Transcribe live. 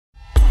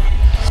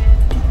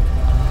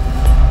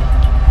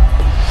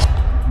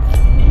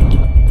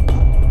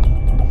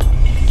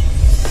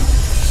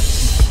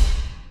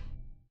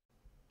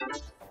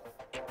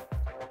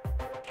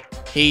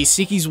Hey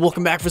Seekies,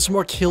 welcome back for some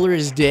more Killer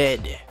is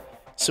Dead.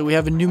 So we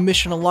have a new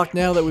mission unlocked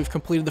now that we've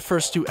completed the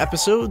first 2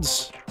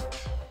 episodes.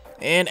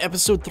 And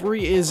episode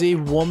 3 is a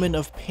Woman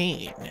of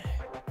Pain.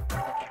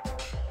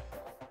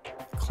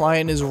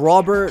 Client is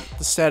Robert,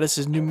 the status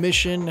is new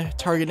mission,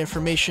 target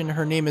information,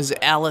 her name is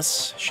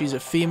Alice, she's a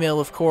female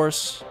of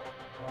course.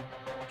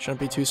 Shouldn't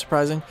be too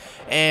surprising.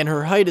 And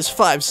her height is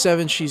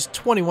 5'7", she's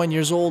 21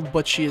 years old,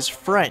 but she is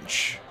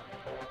French.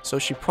 So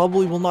she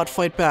probably will not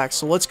fight back,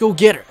 so let's go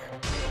get her.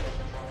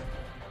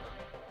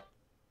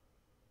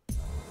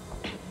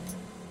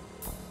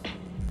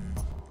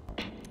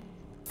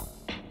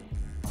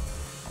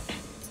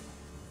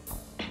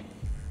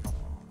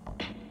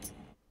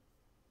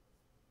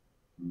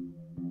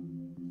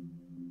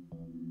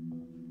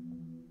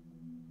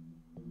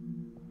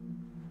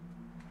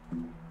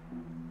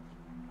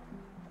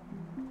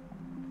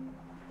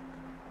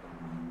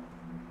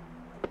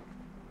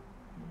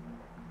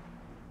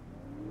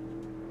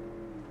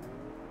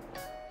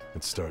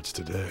 It starts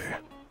today.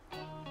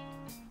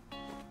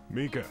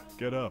 Mika,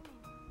 get up.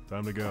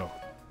 Time to go.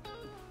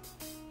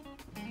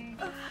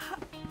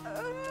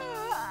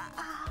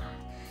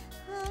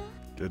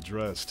 Get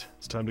dressed.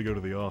 It's time to go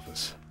to the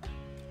office.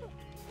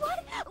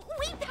 What?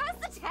 We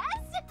passed the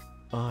test?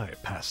 I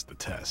passed the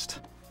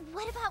test.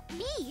 What about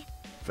me?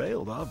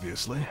 Failed,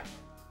 obviously.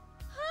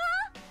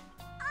 Huh?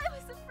 I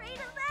was afraid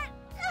of that.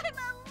 I'm a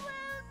loser.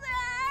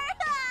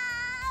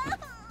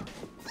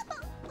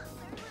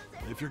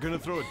 If you're gonna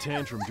throw a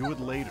tantrum, do it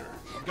later.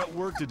 I've got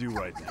work to do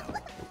right now.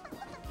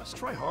 Let's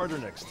try harder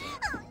next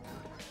time.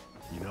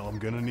 You know I'm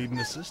gonna need an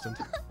assistant.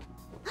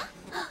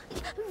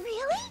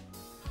 Really?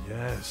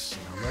 Yes,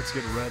 now let's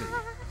get ready.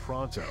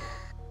 Pronto.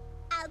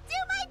 I'll do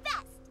my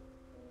best.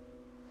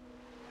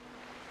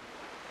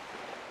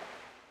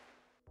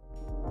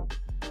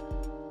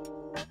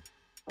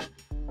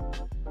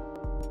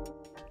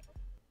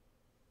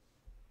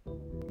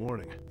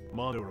 Morning.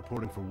 Mondo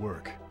reporting for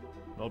work.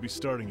 I'll be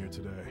starting here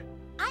today.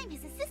 I'm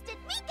his assistant,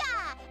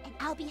 Mika, and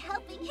I'll be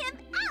helping him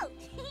out.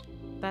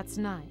 That's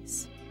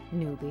nice,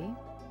 newbie.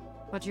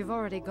 But you've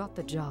already got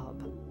the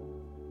job.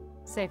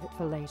 Save it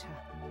for later.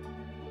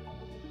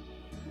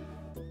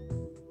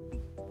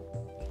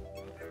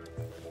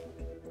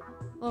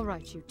 All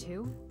right, you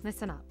two,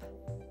 listen up.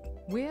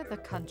 We're the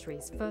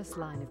country's first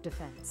line of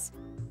defense.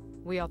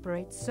 We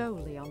operate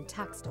solely on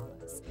tax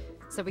dollars,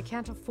 so we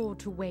can't afford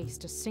to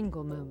waste a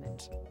single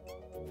moment.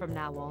 From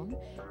now on,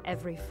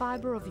 every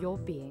fiber of your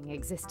being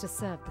exists to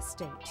serve the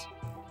state.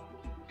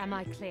 Am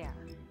I clear?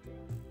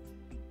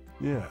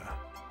 Yeah,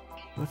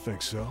 I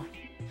think so.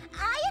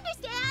 I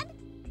understand.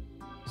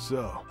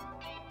 So,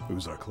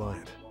 who's our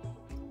client?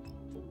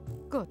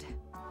 Good.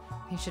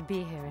 He should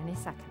be here any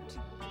second.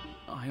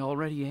 I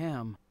already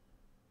am.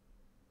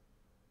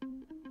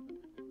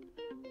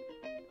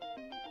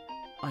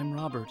 I'm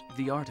Robert,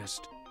 the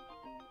artist.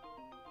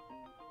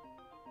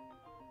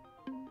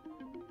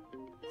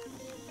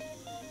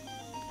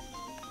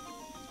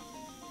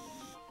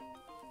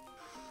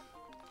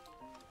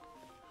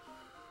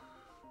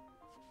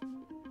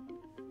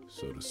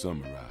 So to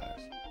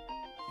summarize,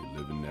 you're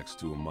living next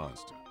to a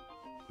monster.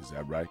 Is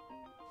that right?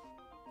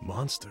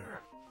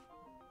 Monster?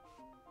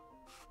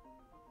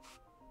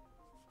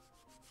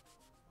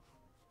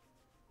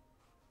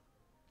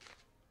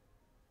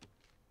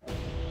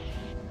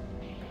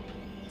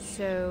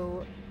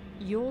 So,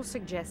 you're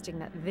suggesting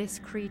that this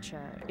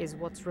creature is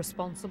what's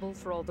responsible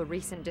for all the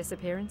recent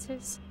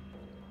disappearances?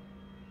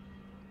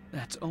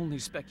 That's only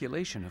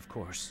speculation, of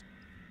course.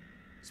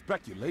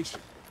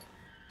 Speculation.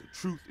 The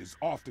truth is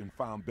often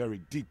found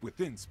buried deep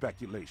within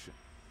speculation.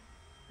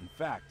 In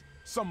fact,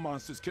 some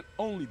monsters can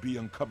only be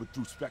uncovered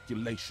through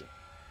speculation.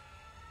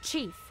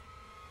 Chief,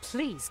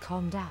 please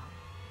calm down.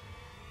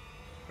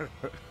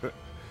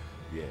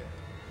 Yeah,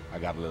 I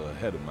got a little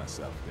ahead of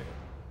myself there.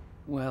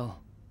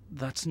 Well,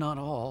 that's not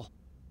all.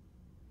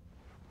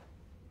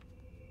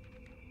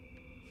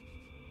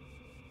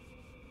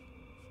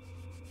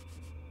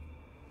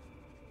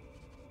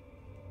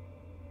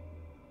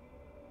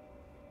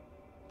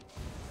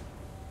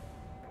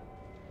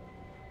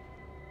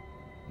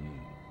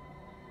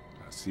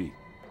 I see.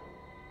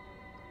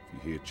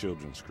 If you hear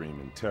children scream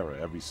in terror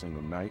every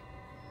single night,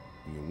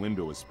 and your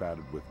window is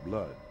spattered with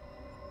blood,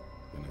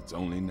 then it's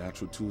only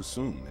natural to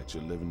assume that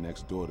you're living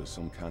next door to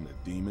some kind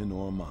of demon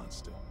or a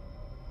monster.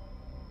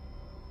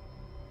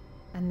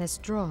 And this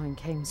drawing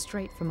came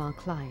straight from our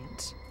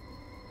client.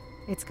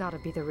 It's gotta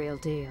be the real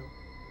deal.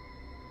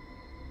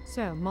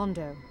 So,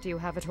 Mondo, do you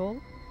have it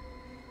all?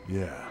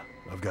 Yeah,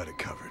 I've got it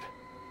covered.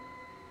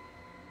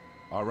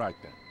 All right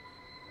then.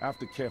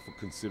 After careful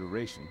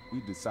consideration, we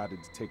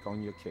decided to take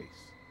on your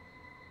case.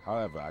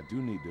 However, I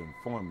do need to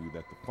inform you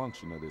that the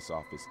function of this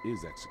office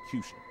is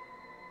execution.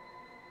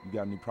 You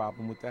got any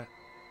problem with that?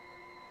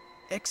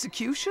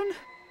 Execution?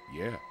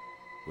 Yeah.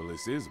 Well,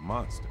 this is a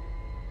monster.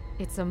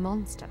 It's a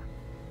monster.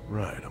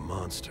 Right, a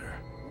monster.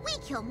 We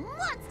kill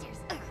monsters.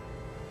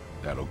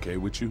 That okay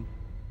with you?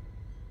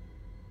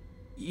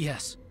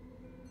 Yes.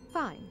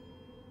 Fine.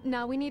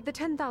 Now we need the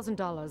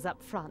 $10,000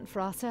 up front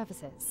for our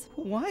services.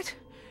 What?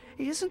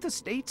 Isn't the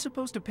state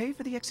supposed to pay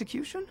for the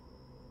execution?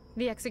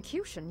 The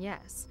execution,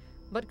 yes.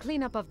 But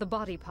cleanup of the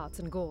body parts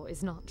and gore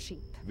is not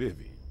cheap.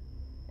 Vivian,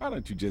 why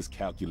don't you just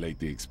calculate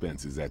the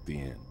expenses at the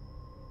end?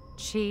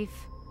 Chief,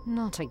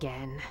 not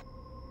again.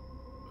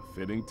 A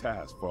fitting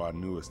task for our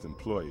newest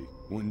employee.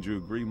 Wouldn't you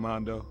agree,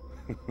 Mondo?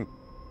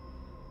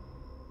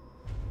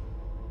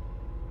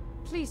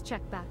 Please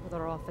check back with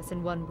our office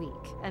in 1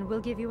 week, and we'll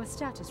give you a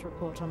status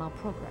report on our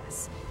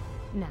progress.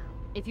 Now,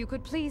 if you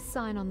could please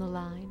sign on the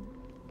line.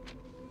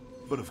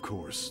 But of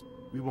course,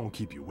 we won't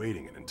keep you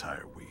waiting an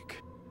entire week.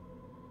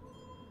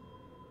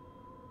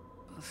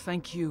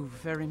 Thank you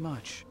very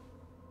much.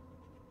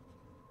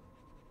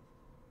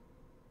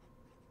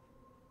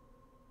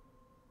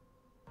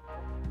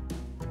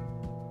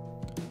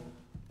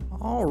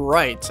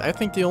 Alright, I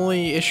think the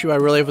only issue I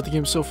really have with the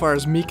game so far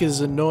is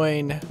Mika's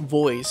annoying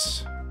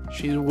voice.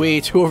 She's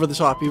way too over the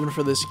top, even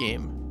for this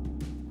game.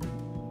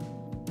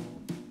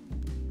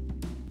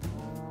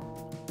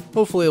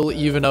 Hopefully it'll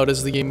even out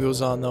as the game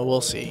goes on, though.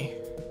 We'll see.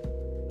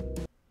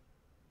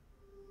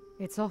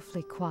 It's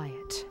awfully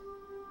quiet.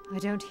 I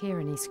don't hear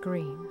any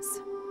screams.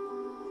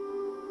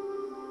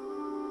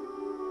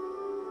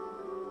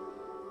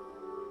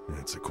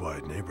 It's a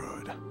quiet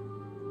neighborhood.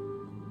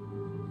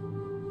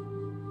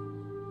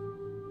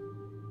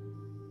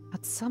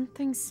 But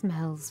something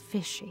smells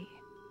fishy.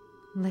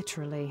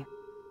 Literally.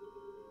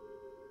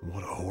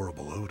 What a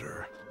horrible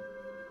odor.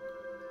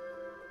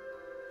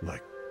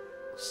 Like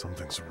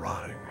something's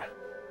rotting.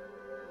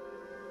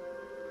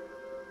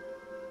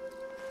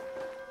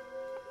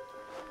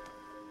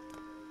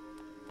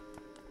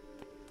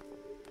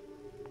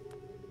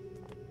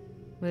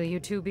 Will you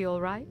two be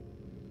all right?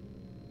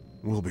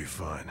 We'll be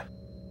fine.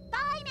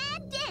 Fine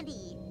and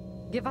dandy.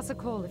 Give us a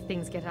call if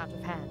things get out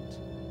of hand.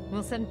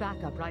 We'll send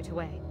backup right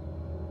away.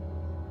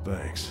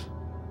 Thanks.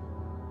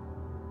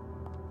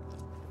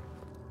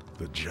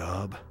 The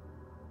job?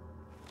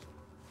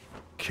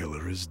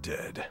 Killer is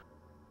dead.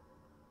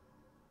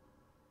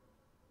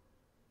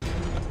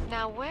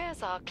 Now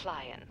where's our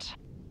client?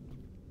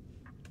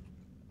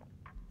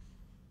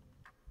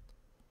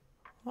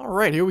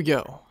 Alright, here we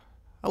go.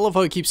 I love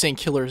how he keeps saying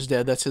killer is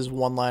dead. That's his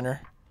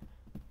one-liner.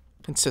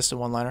 Consistent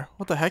one-liner.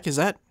 What the heck is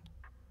that?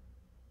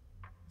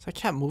 Is that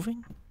cat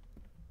moving?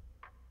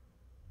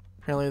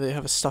 Apparently they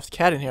have a stuffed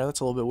cat in here. That's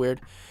a little bit weird.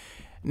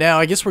 Now,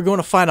 I guess we're going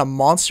to find a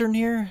monster in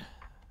here.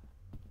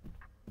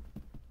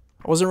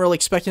 I wasn't really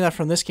expecting that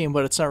from this game,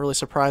 but it's not really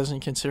surprising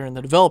considering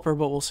the developer,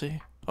 but we'll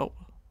see. Oh.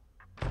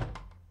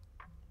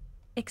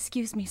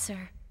 Excuse me,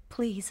 sir.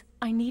 Please,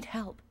 I need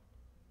help.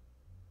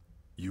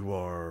 You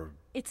are...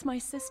 It's my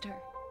sister.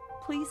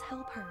 Please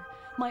help her.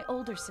 My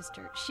older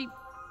sister.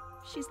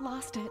 She's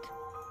lost it.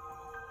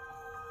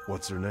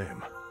 What's her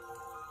name?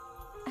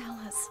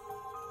 Alice.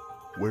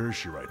 Where is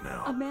she right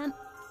now? A man...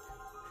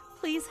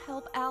 Please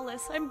help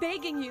Alice. I'm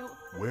begging you.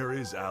 Where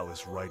is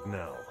Alice right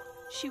now?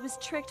 She was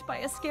tricked by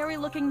a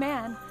scary-looking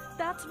man.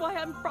 That's why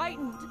I'm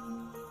frightened.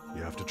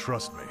 You have to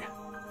trust me.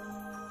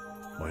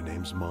 My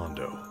name's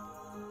Mondo.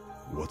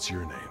 What's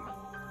your name?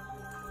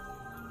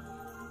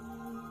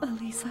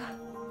 Elisa.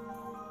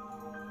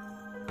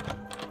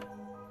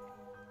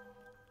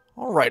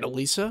 Alright,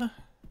 Elisa.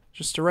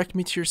 Just direct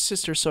me to your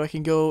sister so I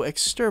can go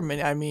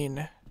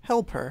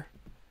help her.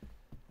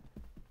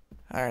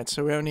 Alright,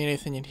 so we don't need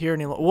anything in here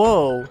any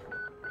Whoa!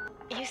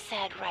 You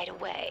said right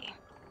away.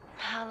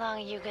 How long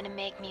are you gonna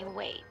make me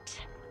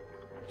wait?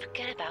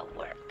 Forget about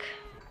work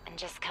and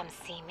just come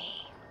see me.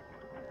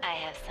 I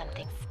have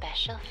something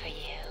special for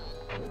you.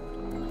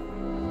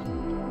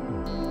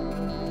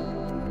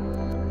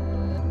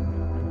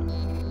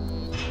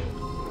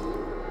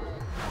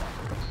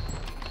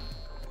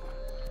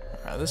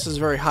 This is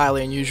very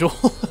highly unusual.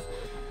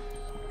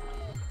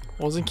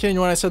 Wasn't kidding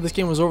when I said this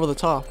game was over the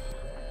top.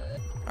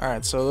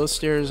 Alright, so those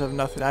stairs have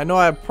nothing. I know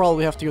I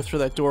probably have to go through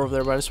that door over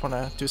there, but I just want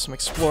to do some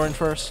exploring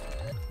first.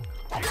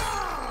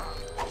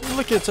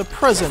 Look, it's a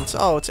present.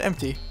 Oh, it's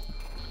empty.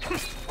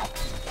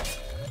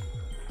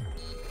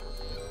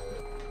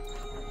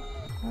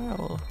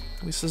 Well,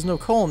 at least there's no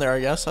coal in there, I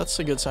guess. That's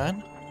a good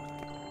sign.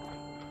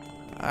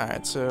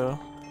 Alright, so...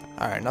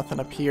 Alright, nothing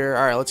up here.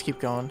 Alright, let's keep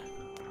going.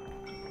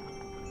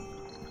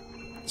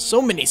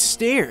 So many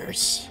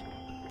stairs.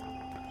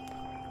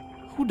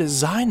 Who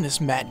designed this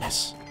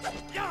madness?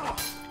 Oh,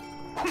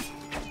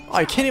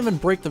 I can't even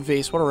break the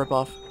vase. What a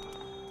ripoff.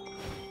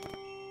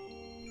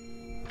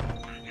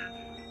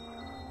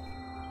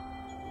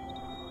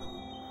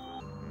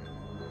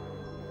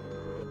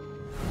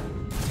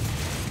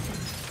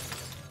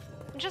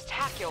 Just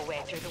hack your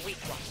way through the weak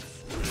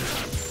ones.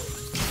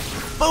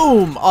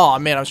 Boom! Oh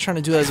man, I was trying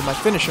to do that as my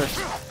finisher.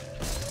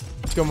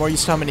 Let's go more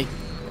used to how many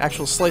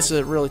actual slices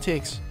it really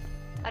takes.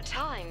 At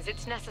times,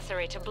 it's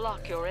necessary to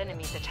block your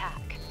enemy's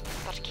attack.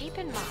 But keep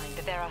in mind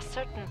that there are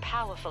certain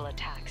powerful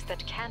attacks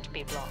that can't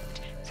be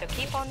blocked, so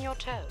keep on your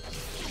toes.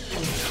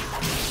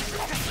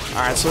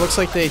 Alright, so it looks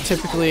like they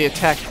typically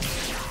attack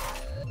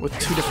with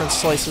two different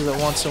slices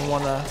at once in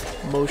one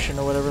motion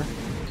or whatever.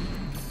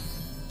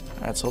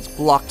 Alright, so let's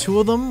block two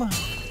of them.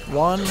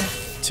 1,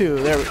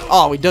 2. There we,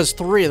 oh, he does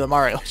 3 of them.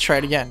 Alright, let's try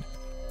it again.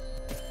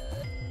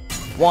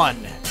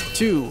 1,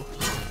 2,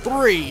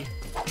 3.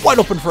 Wide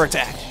open for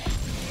attack.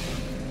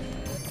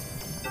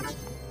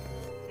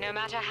 No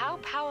matter how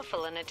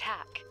powerful an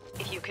attack,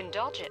 if you can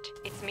dodge it,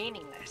 it's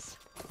meaningless.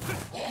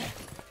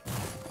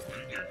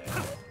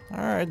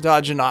 Alright,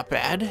 dodging not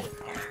bad.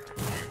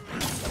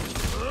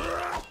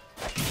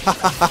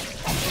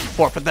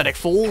 Poor pathetic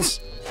fools.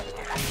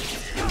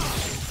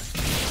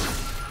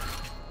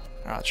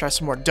 Alright, I'll try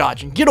some more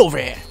dodging. Get over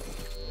here!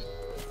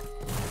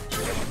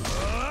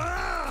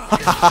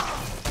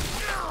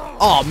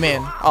 Oh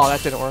man. Oh,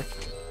 that didn't work.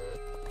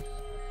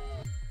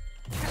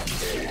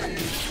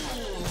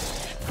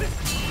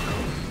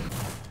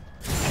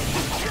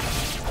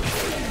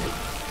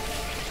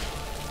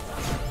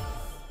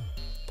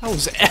 That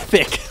was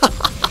epic.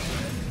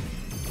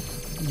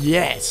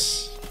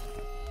 Yes.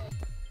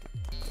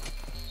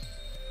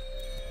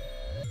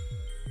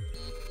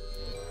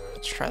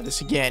 Let's try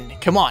this again.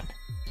 Come on.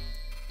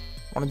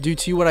 I want to do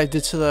to you what I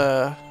did to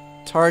the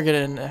target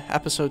in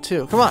episode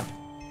 2. Come on.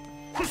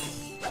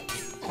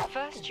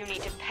 First, you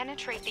need to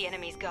penetrate the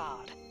enemy's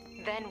guard.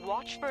 Then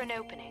watch for an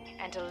opening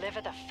and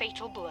deliver the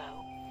fatal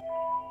blow.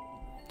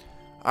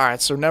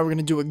 Alright, so now we're going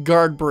to do a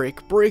guard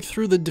break. Break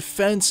through the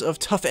defense of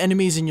tough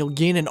enemies and you'll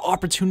gain an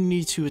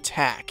opportunity to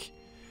attack.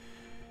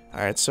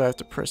 Alright, so I have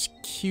to press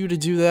Q to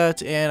do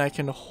that, and I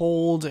can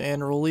hold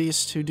and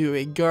release to do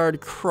a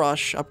guard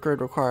crush. Upgrade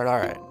required.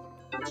 Alright.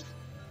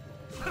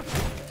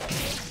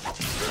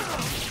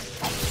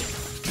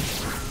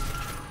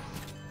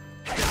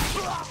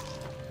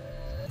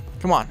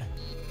 Come on.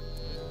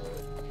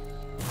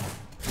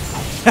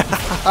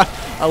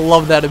 I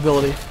love that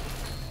ability.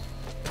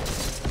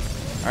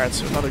 Alright,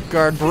 so another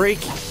guard break.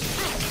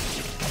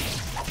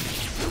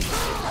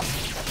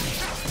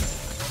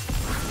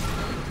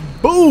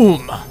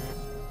 Boom!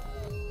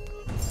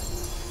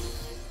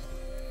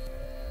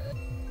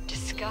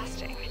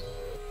 Disgusting.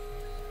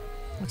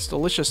 Looks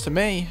delicious to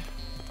me.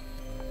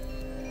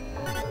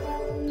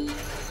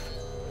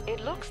 It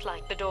looks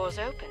like the door's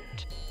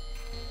opened.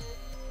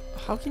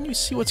 How can you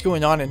see what's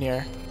going on in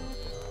here?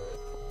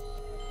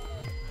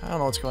 I don't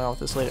know what's going on with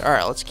this lady.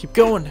 Alright, let's keep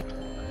going.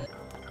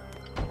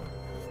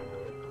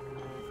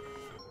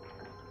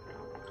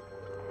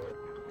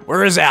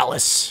 Where is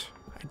Alice?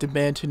 I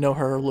demand to know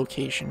her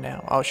location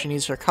now. Oh, she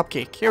needs her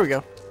cupcake. Here we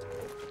go.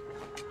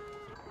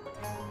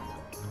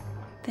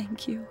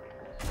 Thank you.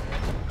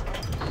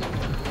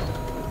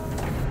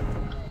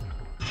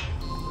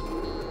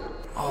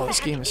 Oh, this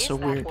game is so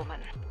that weird.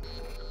 woman?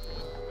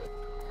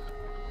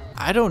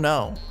 I don't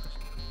know.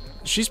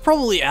 She's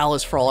probably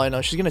Alice for all I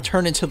know. She's gonna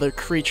turn into the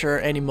creature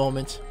any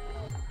moment.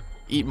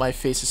 Eat my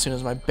face as soon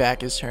as my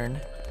back is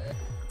turned.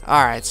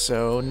 Alright,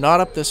 so not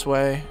up this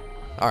way.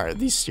 Alright,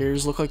 these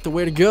stairs look like the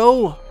way to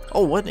go.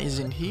 Oh, what is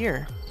in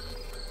here?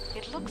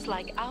 It looks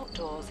like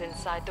outdoors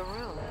inside the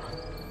room.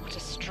 What a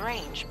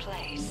strange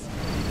place.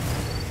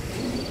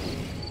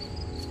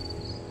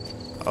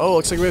 Oh,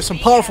 looks like we have some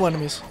powerful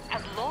enemies.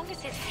 As long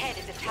as his head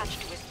is attached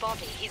to his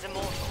body, he's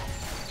immortal.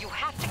 You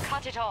have to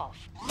cut it off.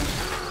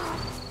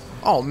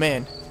 Oh,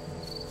 man.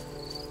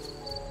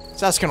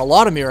 It's asking a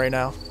lot of me right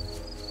now.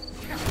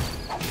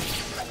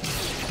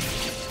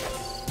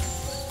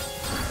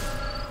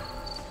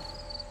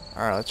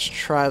 Alright, let's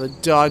try the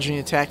dodging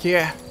attack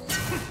here.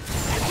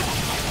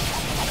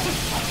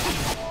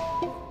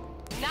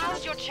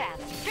 Now's your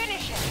chance.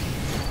 Finish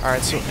him.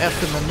 Alright, so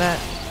F and then that.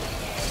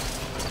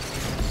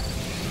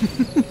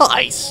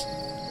 Nice!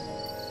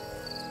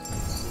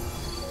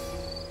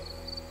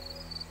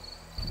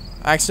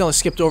 I accidentally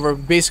skipped over.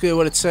 Basically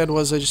what it said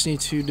was I just need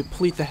to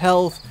deplete the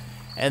health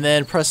and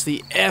then press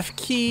the F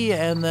key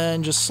and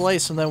then just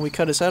slice and then we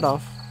cut his head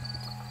off.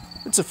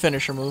 It's a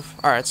finisher move.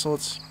 Alright, so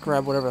let's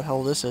grab whatever the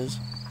hell this is.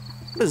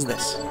 What is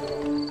this?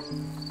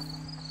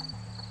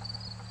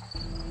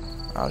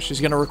 Oh,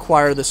 she's gonna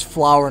require this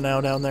flower now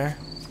down there.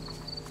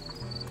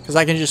 Because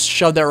I can just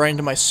shove that right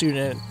into my suit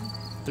and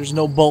there's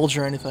no bulge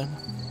or anything.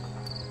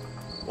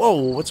 Whoa,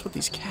 what's with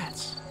these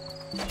cats?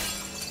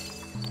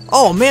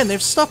 Oh man, they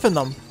have stuff in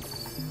them.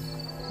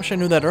 Wish I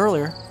knew that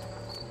earlier.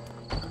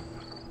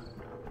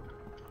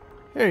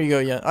 There you go,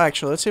 yeah.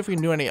 Actually, let's see if we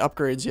can do any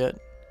upgrades yet.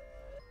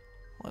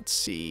 Let's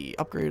see.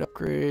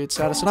 Upgrade,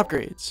 status and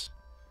upgrades.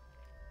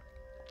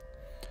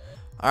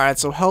 Alright,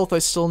 so health I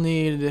still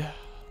need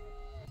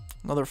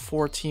another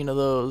 14 of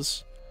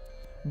those.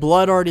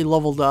 Blood already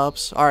leveled up.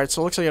 Alright,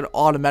 so it looks like it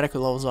automatically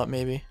levels up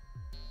maybe.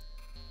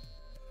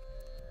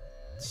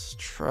 Let's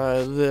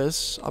try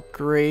this.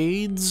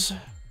 Upgrades.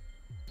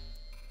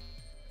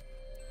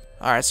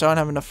 Alright, so I don't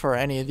have enough for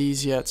any of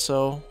these yet,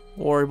 so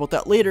we'll worry about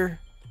that later.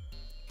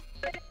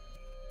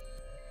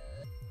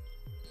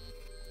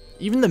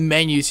 Even the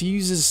menus, he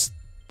uses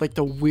like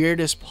the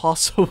weirdest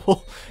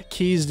possible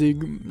keys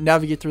to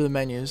navigate through the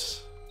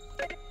menus.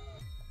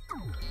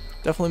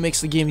 Definitely makes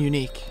the game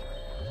unique.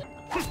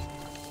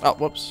 Oh,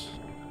 whoops.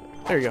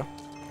 There you go.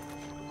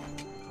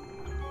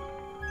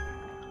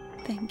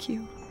 Thank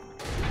you.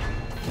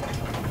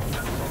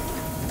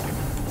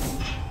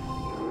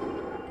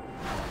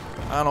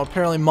 I don't know,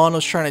 apparently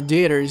Mono's trying to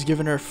date her. He's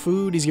giving her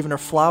food, he's giving her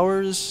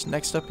flowers.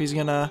 Next up, he's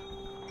gonna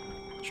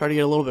try to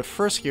get a little bit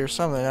frisky or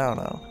something, I don't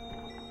know.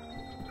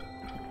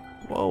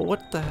 Whoa,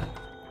 what the...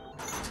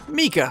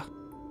 Mika!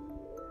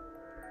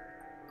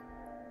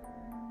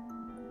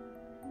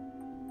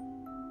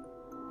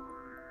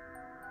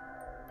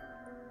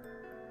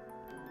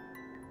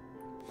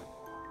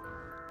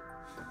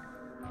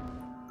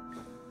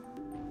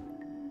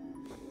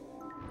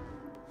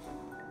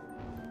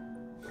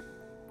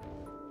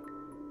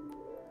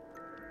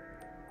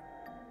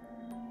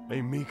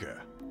 Hey, Mika.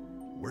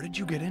 Where did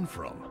you get in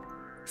from?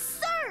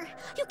 Sir,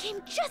 you came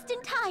just in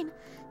time.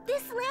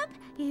 This lamp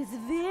is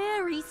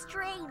very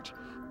strange.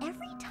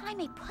 Every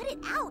time I put it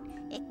out,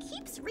 it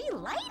keeps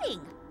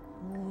relighting.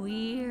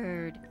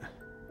 Weird.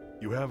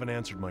 You haven't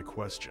answered my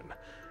question.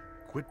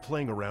 Quit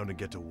playing around and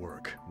get to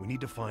work. We need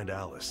to find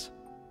Alice.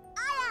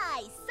 Aye,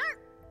 aye, sir.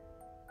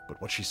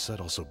 But what she said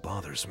also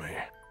bothers me.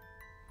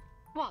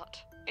 What?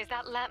 Is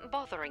that lamp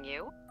bothering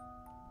you?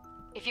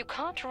 If you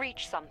can't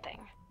reach something,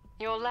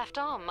 your left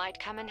arm might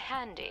come in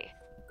handy.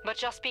 But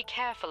just be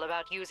careful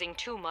about using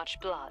too much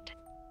blood.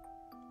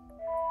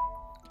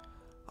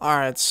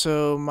 Alright,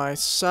 so my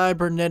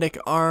cybernetic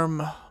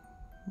arm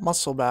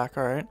muscle back,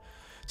 alright.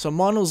 So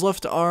Mono's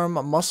left arm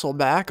muscle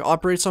back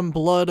operates on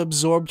blood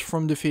absorbed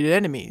from defeated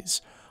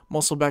enemies.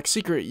 Muscle back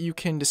secret, you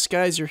can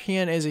disguise your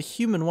hand as a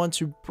human one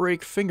to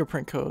break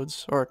fingerprint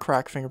codes, or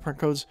crack fingerprint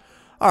codes.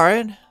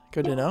 Alright,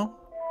 good to know.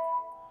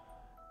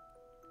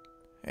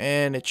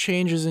 And it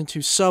changes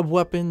into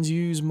sub-weapons,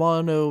 use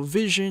mono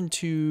vision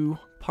to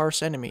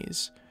parse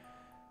enemies.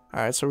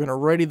 Alright, so we're gonna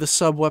ready the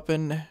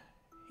sub-weapon,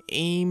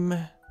 aim,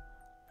 and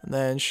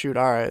then shoot.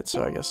 Alright,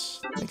 so I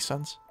guess that makes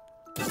sense.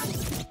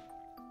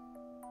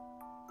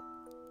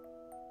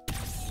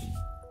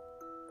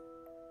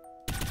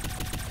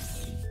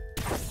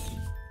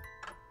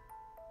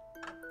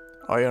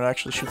 Oh, you don't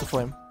actually shoot the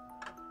flame.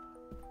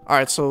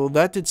 Alright, so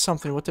that did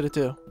something. What did it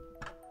do?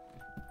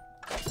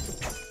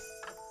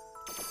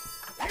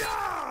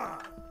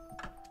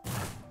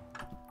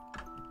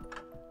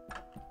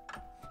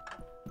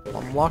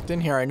 I'm locked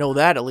in here, I know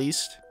that at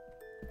least.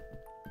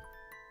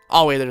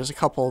 Oh wait, there's a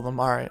couple of them,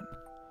 alright.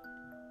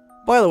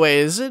 By the way,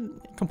 is it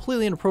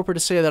completely inappropriate to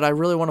say that I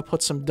really want to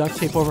put some duct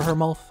tape over her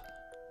mouth?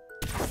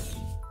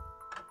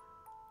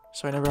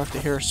 So I never have to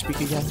hear her speak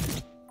again.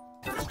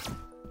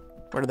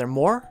 Wait, are there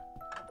more?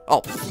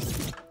 Oh.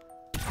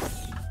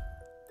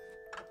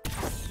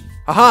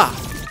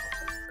 Aha!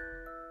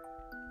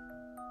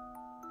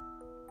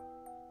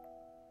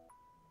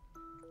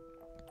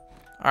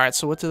 Alright,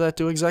 so what did that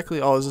do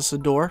exactly? Oh, is this a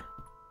door?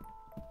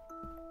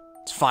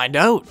 Let's find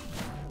out.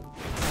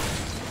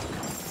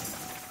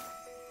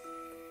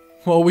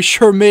 Well, we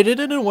sure made it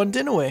in one,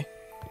 didn't we?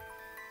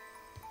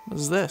 What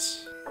is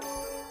this?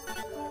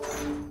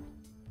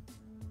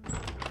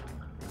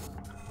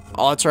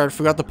 Oh, that's right. I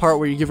forgot the part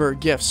where you give her a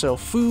gift. So,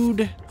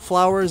 food,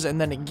 flowers,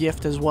 and then a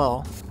gift as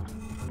well.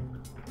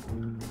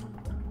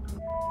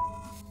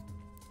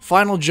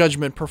 Final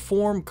judgment.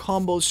 Perform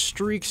combo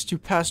streaks to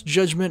pass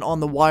judgment on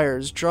the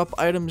wires. Drop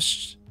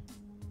items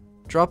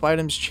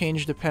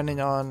change depending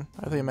on...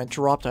 I think I meant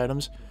dropped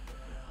items.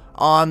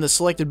 On the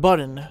selected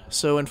button.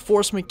 So,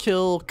 enforcement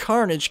kill,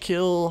 carnage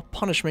kill,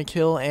 punishment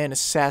kill, and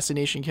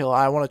assassination kill.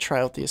 I want to try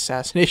out the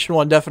assassination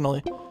one,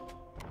 definitely.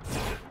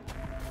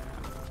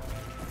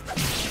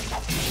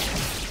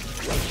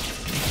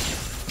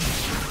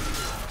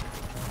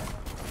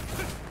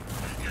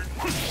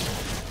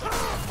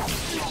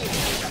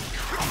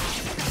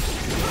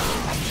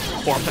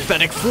 Poor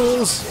pathetic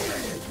fools!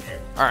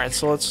 Alright,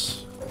 so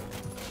let's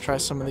try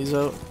some of these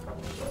out.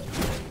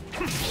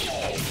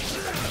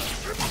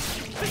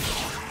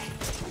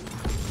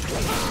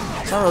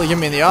 It's not really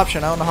giving me the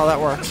option, I don't know how that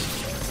works.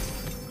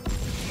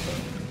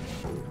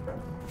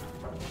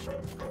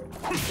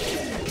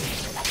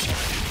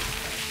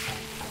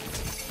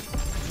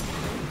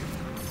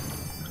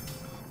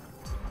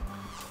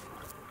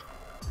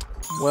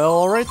 Well,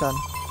 alright then.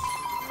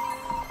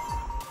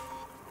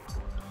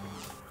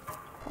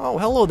 Oh,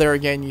 hello there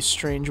again, you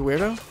strange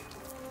weirdo.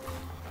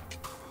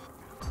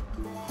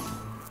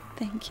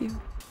 Thank you.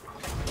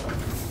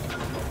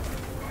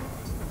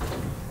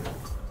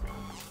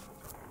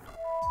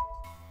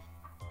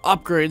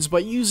 Upgrades. By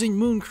using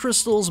moon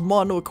crystals,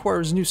 Mono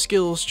acquires new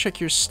skills. Check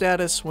your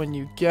status when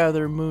you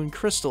gather moon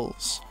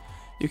crystals.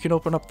 You can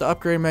open up the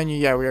upgrade menu.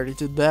 Yeah, we already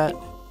did that.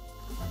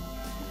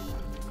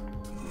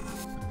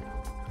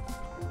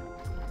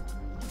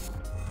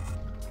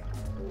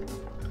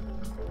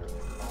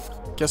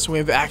 Guess we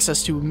have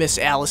access to Miss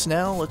Alice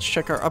now. Let's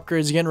check our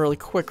upgrades again really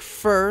quick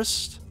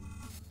first.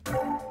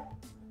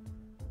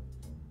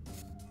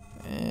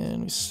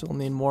 And we still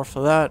need more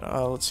for that.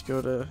 Let's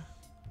go to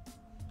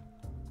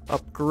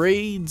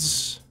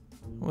upgrades.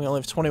 We only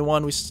have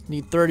 21. We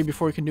need 30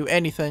 before we can do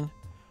anything.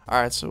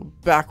 Alright, so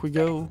back we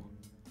go.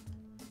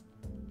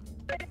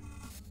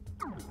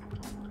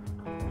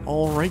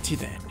 Alrighty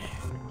then.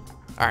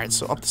 Alright,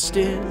 so up the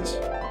stairs.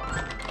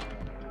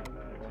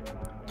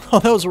 Oh,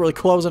 that was really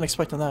cool. I wasn't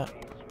expecting that.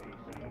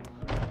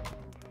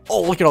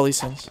 Oh, look at all these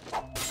things.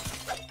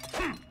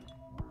 You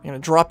gonna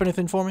drop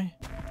anything for me?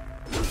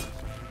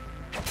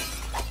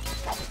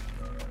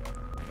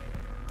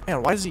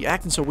 Man, why is he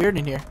acting so weird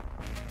in here?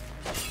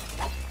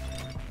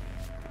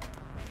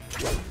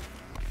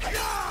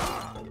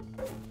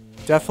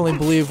 Definitely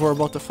believe we're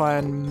about to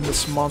find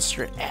Miss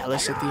Monster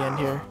Alice at the end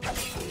here.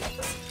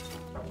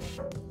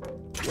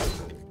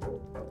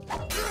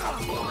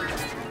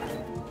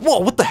 Whoa,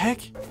 what the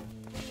heck?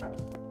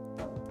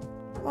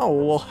 Oh,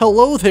 well,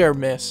 hello there,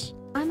 miss.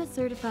 I'm a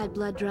certified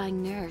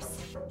blood-drawing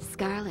nurse,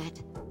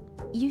 Scarlet.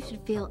 You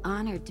should feel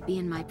honored to be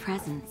in my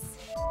presence.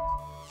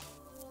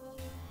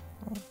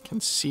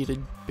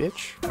 Conceited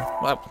bitch.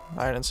 Well,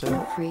 I didn't say Feel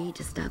that. free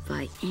to stop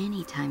by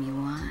anytime you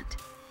want.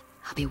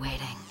 I'll be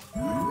waiting.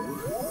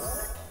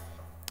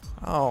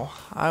 Oh,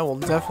 I will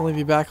definitely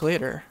be back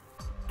later.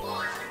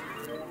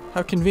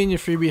 How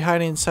convenient for you to be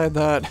hiding inside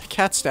that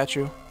cat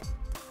statue.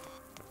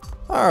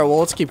 Alright, well,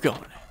 let's keep going.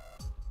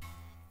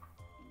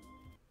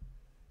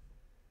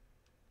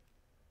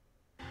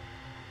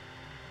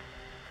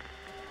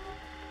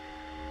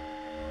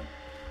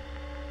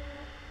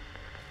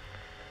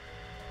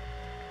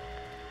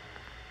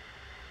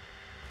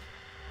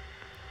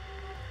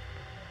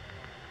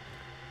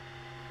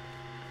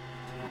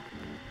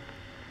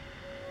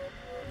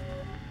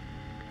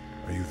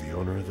 Are you the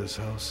owner of this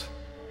house?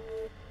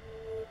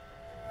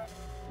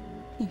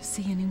 You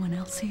see anyone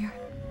else here?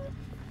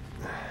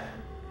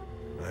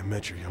 I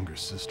met your younger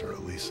sister,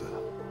 Elisa.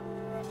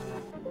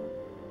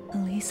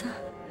 Elisa?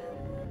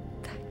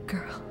 That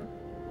girl.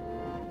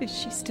 Is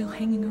she still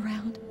hanging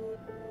around?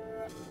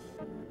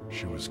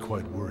 She was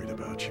quite worried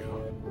about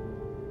you.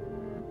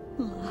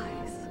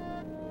 Lies.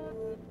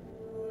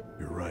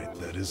 You're right,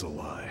 that is a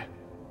lie.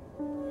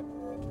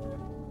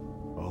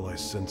 All I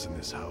sense in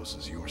this house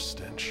is your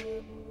stench.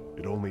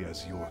 It only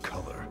has your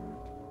color.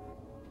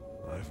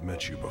 I've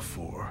met you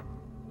before.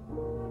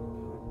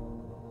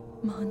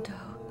 Mondo.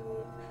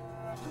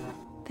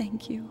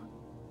 Thank you.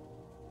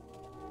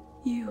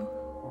 You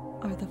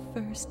are the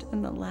first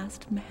and the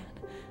last man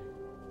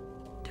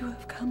to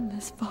have come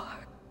this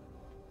far.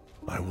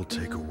 I will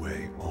take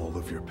away all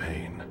of your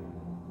pain.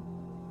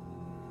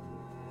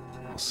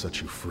 I'll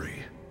set you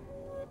free.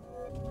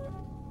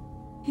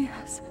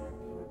 Yes.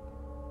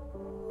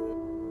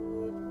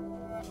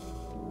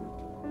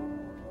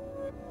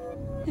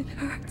 It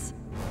hurts.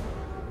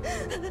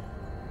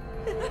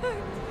 It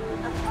hurts.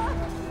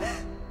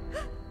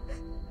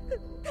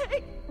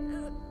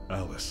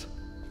 Alice,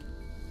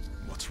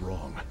 what's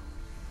wrong?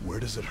 Where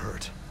does it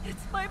hurt?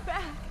 It's my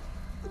back.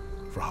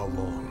 For how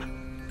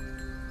long?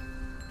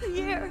 A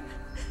year.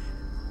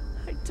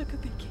 I took a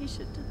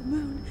vacation to the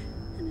moon,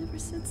 and ever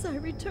since I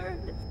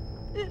returned,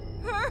 it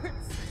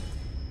hurts.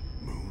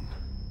 Moon.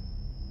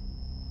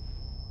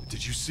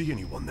 Did you see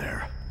anyone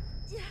there?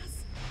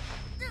 Yes.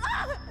 It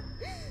hurts.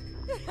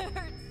 It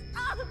hurts.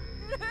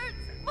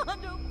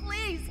 Mondo,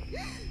 please.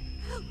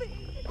 Help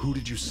me. Who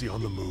did you see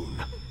on the moon?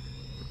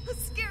 A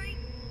scary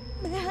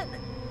man.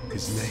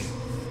 His name.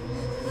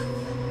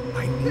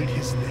 I need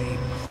his name.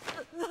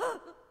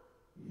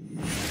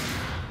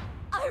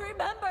 I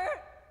remember.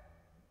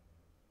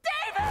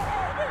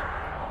 David!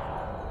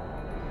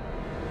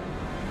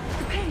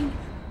 The pain.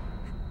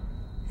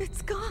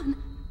 It's gone.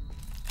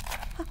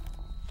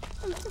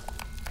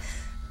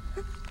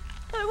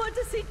 I want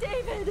to see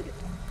David.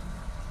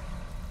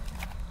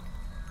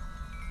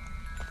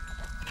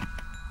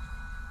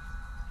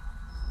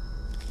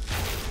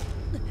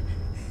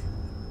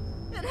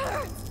 It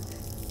hurts.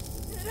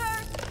 It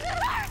hurts. It hurts. It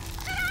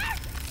hurts.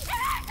 It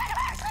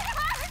hurts. It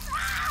hurts. It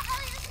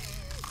hurts.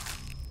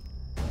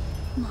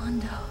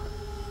 Mondo,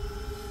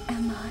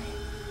 am I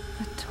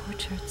a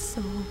tortured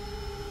soul?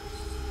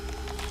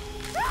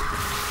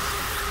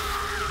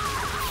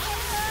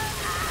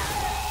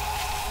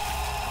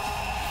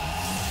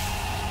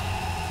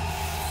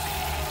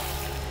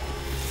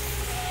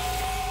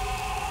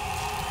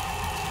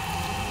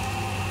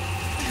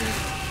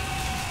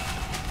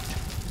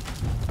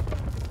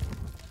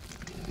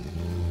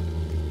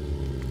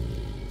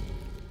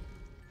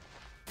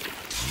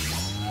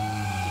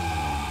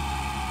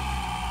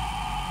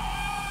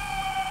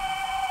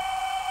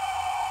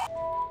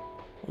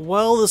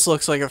 Well, this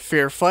looks like a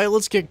fair fight.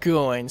 Let's get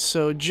going.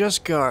 So,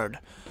 Just Guard.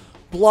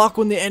 Block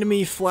when the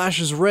enemy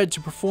flashes red to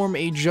perform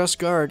a Just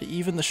Guard.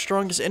 Even the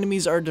strongest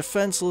enemies are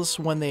defenseless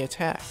when they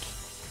attack.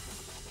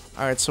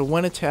 Alright, so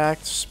when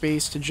attacked,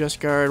 space to Just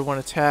Guard. When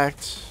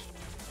attacked,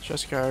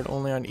 Just Guard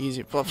only on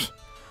easy.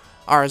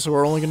 Alright, so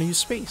we're only going to use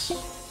space.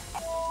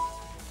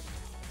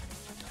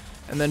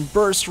 And then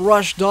Burst,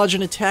 Rush, dodge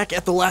and attack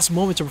at the last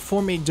moment to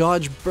perform a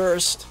Dodge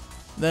Burst.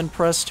 Then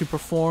press to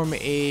perform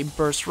a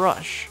Burst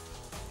Rush.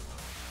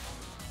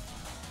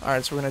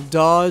 Alright, so we're gonna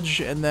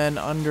dodge, and then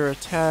under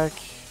attack,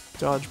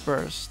 dodge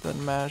burst,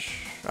 then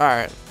mash.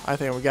 Alright, I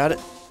think we got it.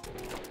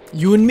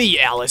 You and me,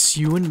 Alice,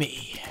 you and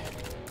me.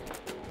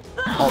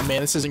 Oh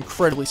man, this is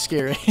incredibly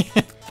scary.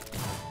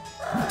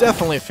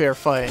 Definitely a fair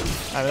fight.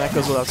 I mean, that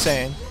goes without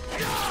saying.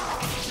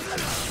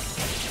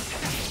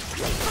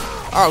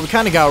 Alright, we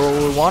kinda got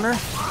where we want her.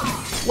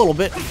 A little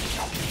bit.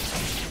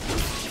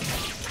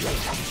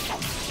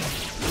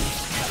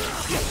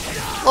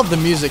 Love the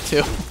music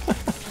too.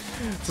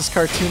 This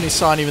cartoony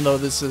song, even though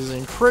this is an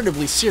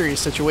incredibly serious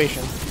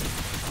situation.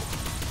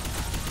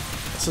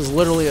 This is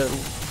literally a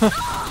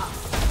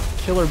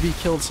kill or be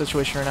killed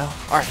situation right now.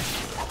 Alright.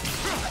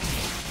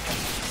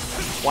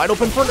 Wide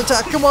open for an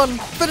attack. Come on,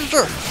 finish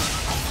her.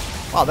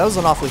 Wow, that was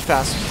an awfully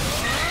fast.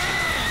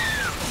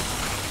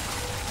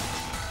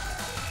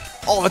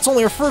 Oh, that's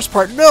only her first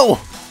part. No!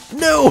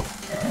 No!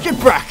 Get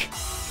back!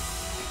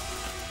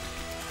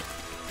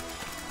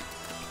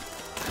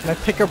 Can I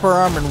pick up her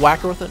arm and whack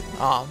her with it?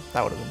 Oh,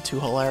 that would have been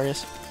too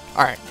hilarious.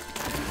 Alright.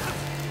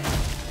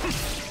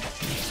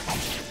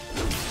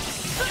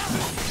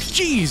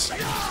 Jeez!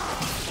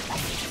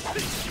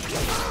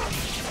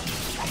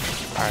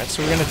 Alright,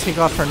 so we're gonna take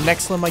off her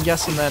next limb, I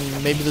guess, and then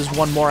maybe there's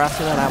one more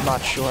after that, I'm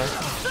not sure.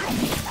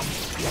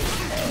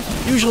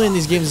 Usually in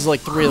these games there's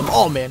like 3 of them.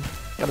 Oh man,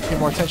 gotta pay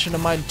more attention to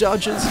my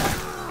dodges.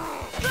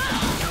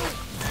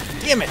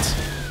 Damn it!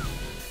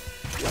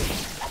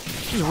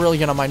 She's really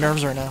getting on my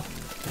nerves right now.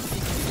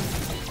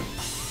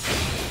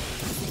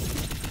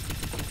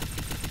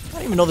 I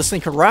didn't even know this thing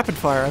could rapid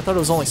fire. I thought it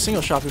was only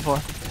single shot before.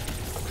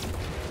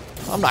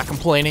 I'm not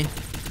complaining.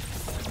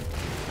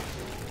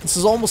 This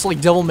is almost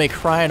like Devil May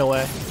Cry in a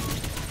way.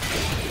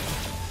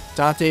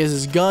 Dante has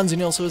his guns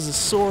and he also has his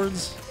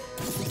swords.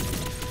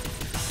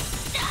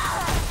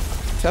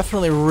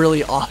 Definitely a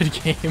really odd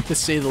game to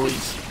say the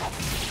least.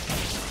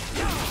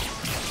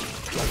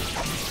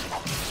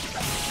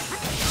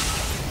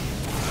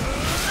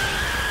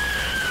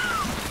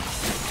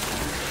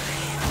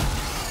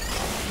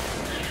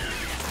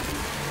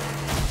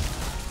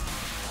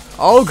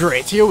 Oh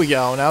great, here we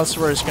go. Now this is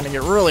where it's gonna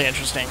get really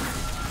interesting. What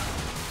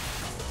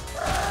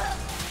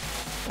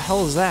the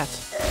hell is that?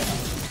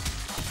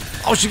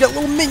 Oh, she got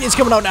little minions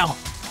coming out now!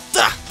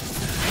 Ah!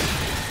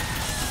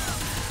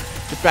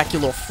 Get back, you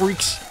little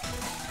freaks.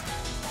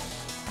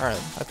 Alright,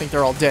 I think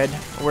they're all dead.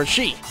 Where's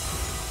she?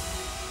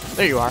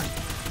 There you are.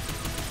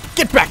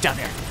 Get back down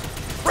here!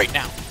 Right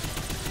now!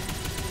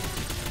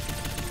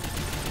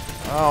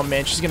 Oh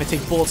man, she's gonna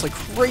take bullets like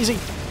crazy!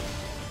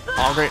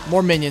 Oh great,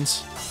 more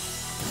minions.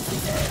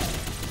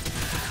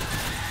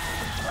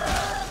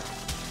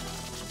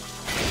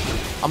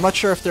 I'm not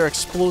sure if they're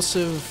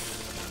explosive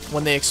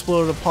when they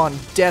explode upon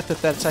death, if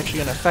that's actually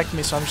going to affect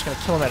me, so I'm just going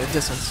to kill them at a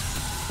distance.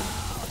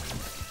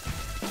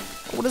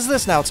 What is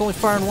this now? It's only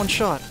firing one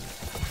shot.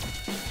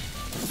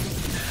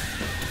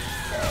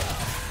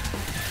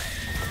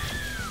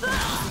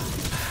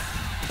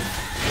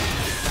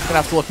 I'm going to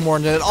have to look more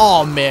into it.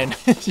 Oh man,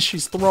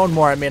 she's throwing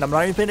more at me and I'm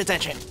not even paying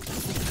attention.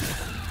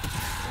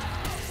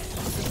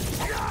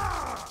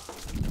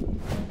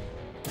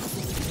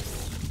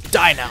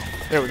 Die now.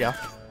 There we go.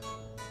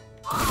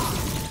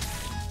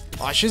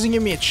 Oh, she doesn't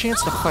give me a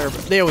chance to fire,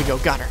 but there we go,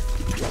 got her.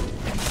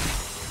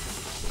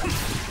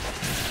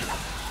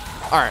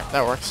 Alright,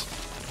 that works.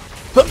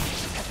 Huh.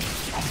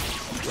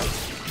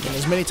 Get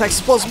as many attacks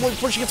as possible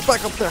before she gets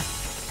back up there.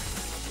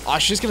 Oh,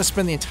 she's gonna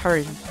spend the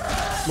entire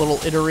little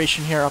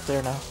iteration here up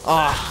there now.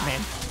 Oh,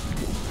 man.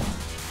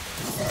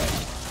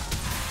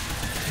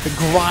 The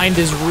grind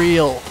is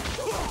real.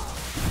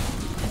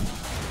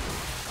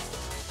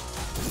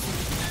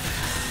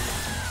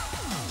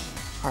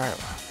 Alright.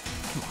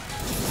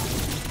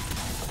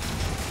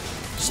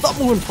 Stop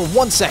moving for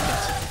 1 second,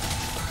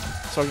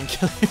 so I can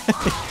kill you.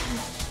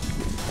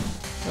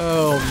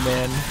 Oh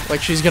man,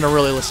 like she's gonna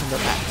really listen to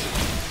that.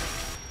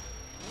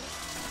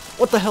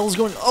 What the hell is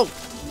going? Oh,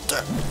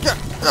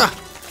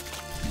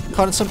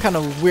 caught in some kind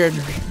of weird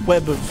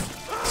web of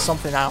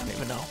something. I don't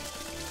even know.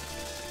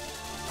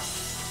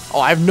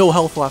 Oh, I have no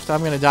health left.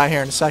 I'm gonna die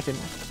here in a second.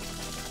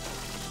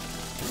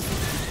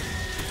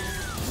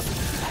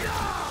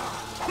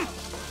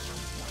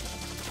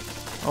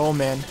 Oh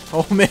man.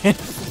 Oh man.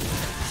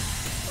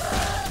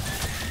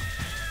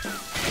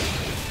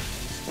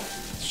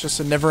 Just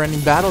a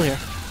never-ending battle here.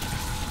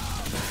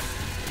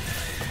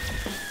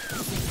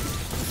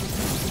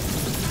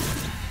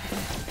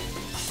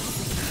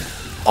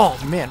 Oh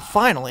man,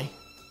 finally!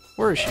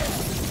 Where is she?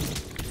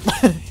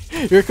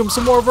 Here comes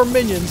some more of our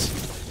minions.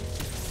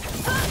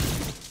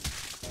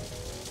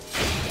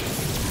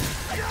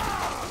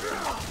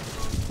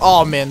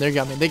 Oh man, they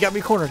got me. They got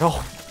me cornered.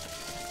 Oh,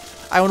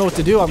 I don't know what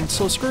to do. I'm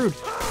so screwed.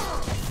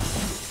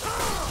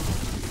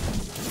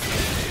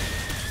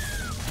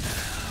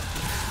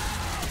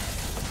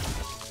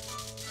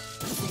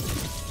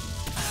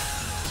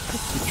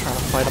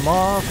 Fight him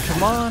off,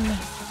 come on.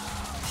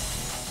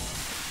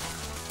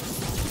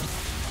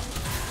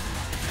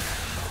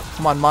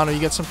 Come on, Mono, you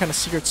got some kind of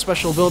secret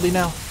special ability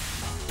now?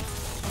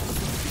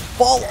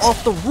 Fall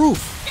off the roof!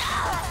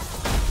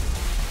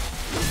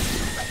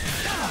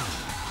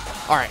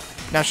 Alright,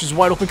 now she's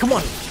wide open, come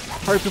on!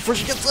 Hurry up before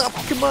she gets up,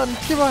 come on,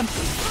 come on!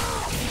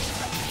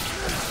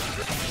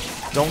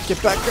 Don't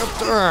get back up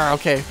there!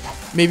 Okay,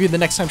 maybe the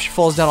next time she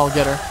falls down I'll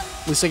get her.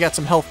 At least I got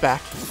some health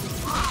back.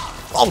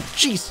 Oh,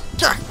 jeez!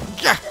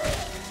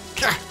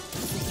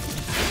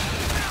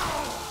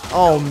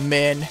 Oh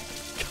man,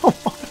 come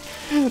on,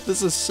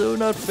 this is so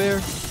not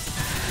fair.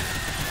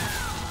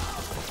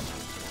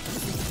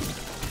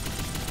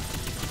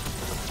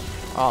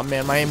 Oh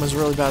man, my aim was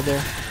really bad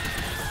there.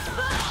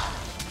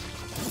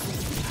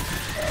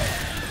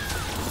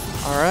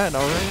 Alright,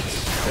 alright.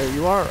 There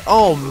you are.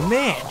 Oh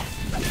man!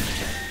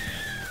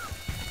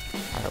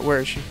 Alright, where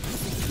is she?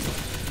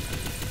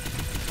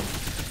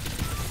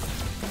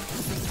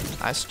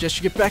 I suggest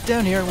you get back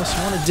down here unless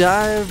you want to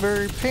die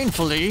very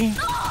painfully.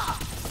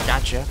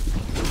 Gotcha.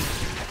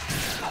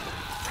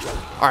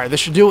 Alright,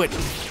 this should do it.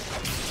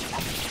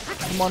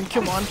 Come on,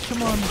 come on,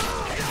 come on.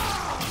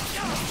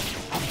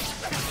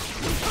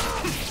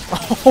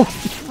 Oh,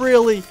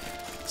 really?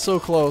 So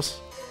close.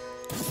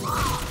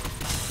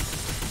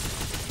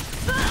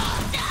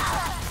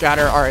 Got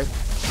her. Alright.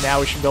 Now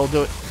we should be able to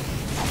do it.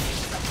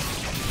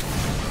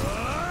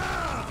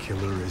 The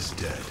killer is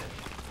dead.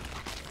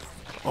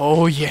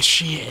 Oh, yes,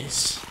 she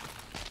is.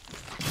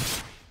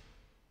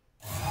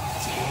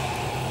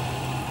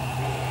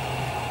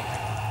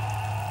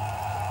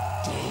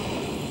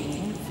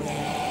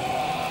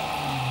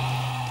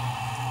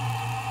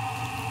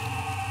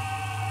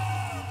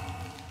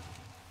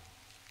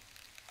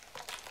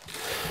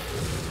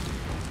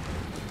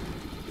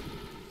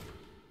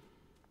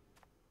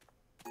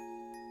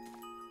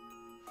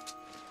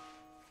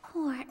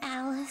 Poor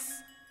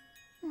Alice.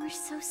 We're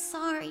so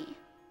sorry.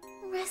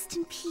 Rest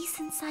in peace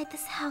inside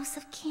this house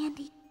of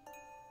candy.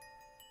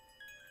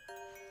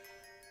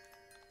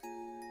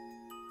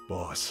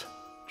 Boss,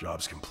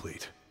 job's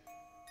complete.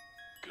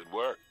 Good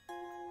work.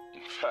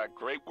 In fact,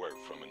 great work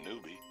from a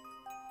newbie.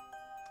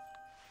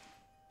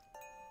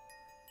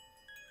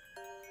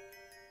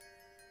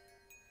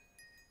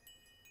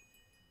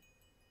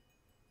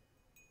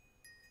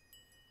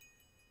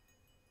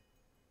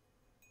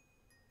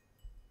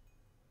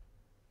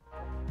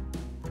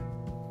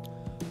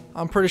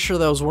 I'm pretty sure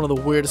that was one of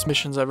the weirdest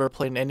missions I've ever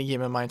played in any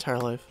game in my entire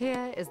life.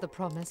 Here is the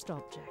promised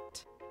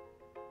object.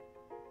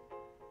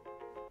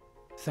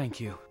 Thank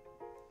you.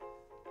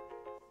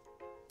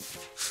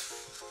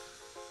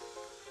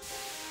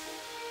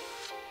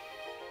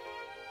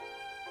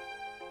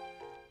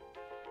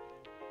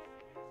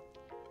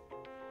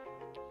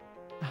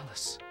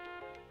 Alice,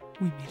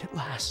 we meet at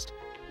last.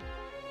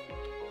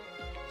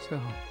 So,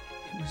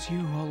 it was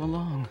you all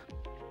along.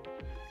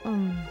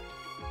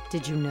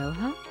 Did you know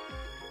her?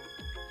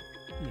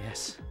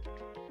 Yes.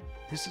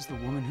 This is the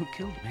woman who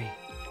killed me.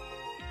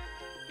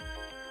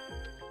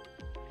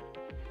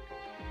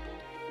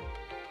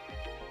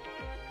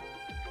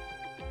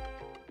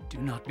 Do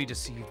not be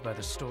deceived by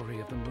the story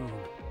of the moon.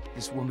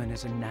 This woman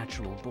is a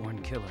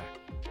natural-born killer.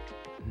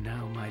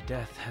 Now my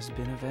death has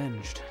been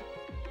avenged.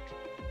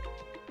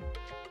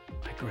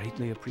 I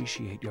greatly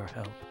appreciate your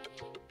help.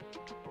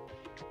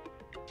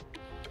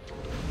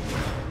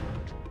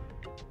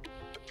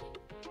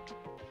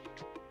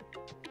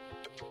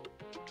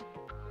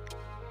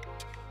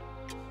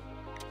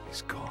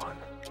 He's gone.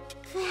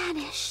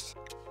 Vanished.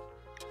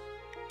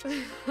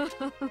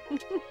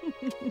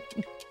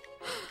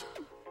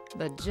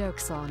 The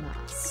joke's on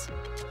us.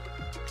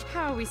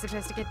 How are we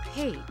supposed to get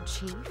paid,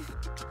 Chief?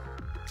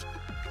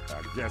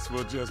 I guess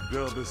we'll just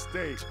build a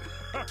state.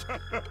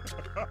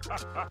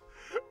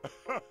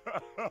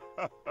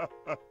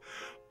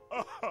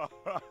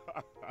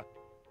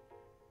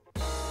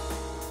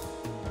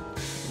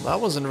 That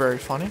wasn't very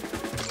funny.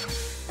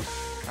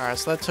 Alright,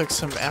 so that took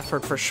some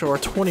effort for sure.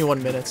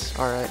 21 minutes.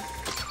 Alright.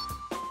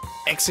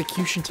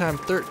 Execution time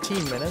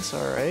 13 minutes.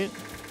 Alright.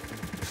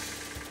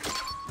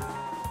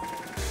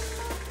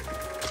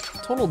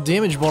 Total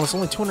damage bonus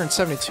only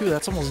 272.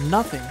 That's almost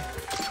nothing.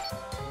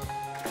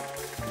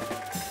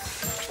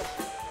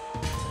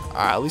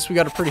 Alright, at least we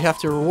got a pretty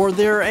hefty reward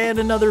there. And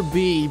another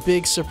B.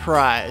 Big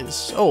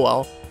surprise. Oh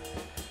well.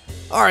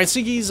 Alright,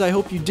 Sinkies, I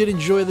hope you did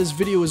enjoy this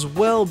video as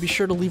well. Be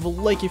sure to leave a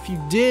like if you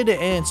did,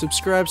 and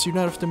subscribe so you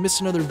don't have to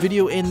miss another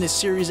video in this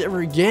series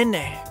ever again.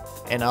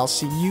 And I'll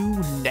see you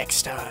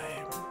next time.